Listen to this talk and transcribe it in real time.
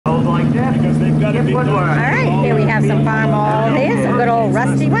because they've got to be done. All right, here we have some Farmall. Here's some good old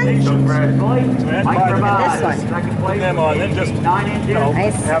rusty ones. So that's fine. Look at this one. Put them on, then just, you know,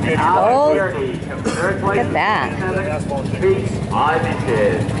 Nice. have maybe Old. 5 Look at that. asphalt stickers. 5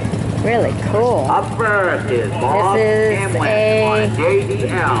 inches. Really cool. Up first is Bob This is Hamlin a on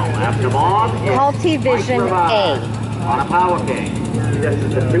JDL. After Bob is Cultivision Mike A. Ravine on a power king. This is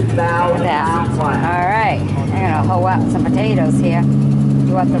the 2,000 That. pound class. All right, I'm gonna hoe out some potatoes here.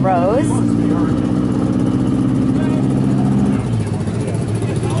 Do up the rows.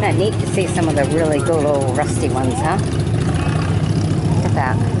 Isn't that neat to see some of the really good old rusty ones, huh? Look at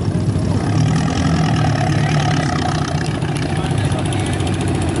that.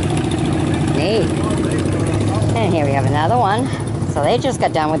 Neat. And here we have another one. So they just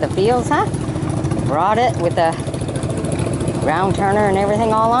got done with the fields, huh? Brought it with the ground turner and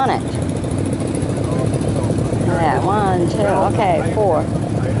everything all on it. Yeah, 1, 2, okay, 4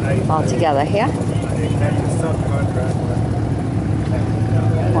 all together here.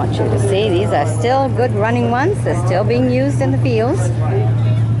 I want you to see these are still good running ones. They're still being used in the fields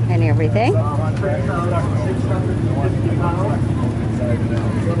and everything.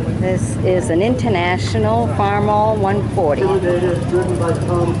 This is an International Farmall 140. Driven by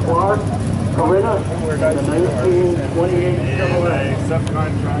Tom Clark. Corina, the 1928 Chevrolet.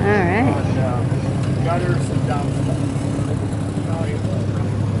 All right. Gutters and downspouts.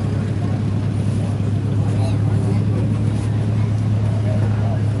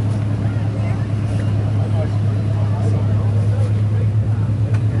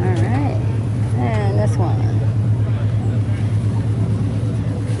 All right. And this one.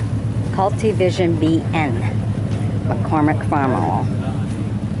 Cultivision BN. McCormick Farmall.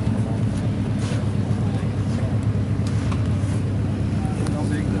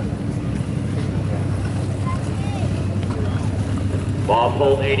 Bob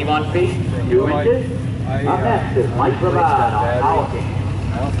pulled 81 feet, 2 inches. Up next is Mike Ravine on power king.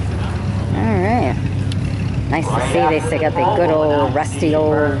 All right. Nice to see they still got the good old rusty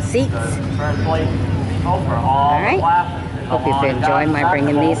old seats. All right. Hope you've enjoyed my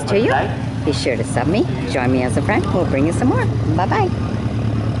bringing these to you. Be sure to sub me. Join me as a friend. We'll bring you some more. Bye-bye.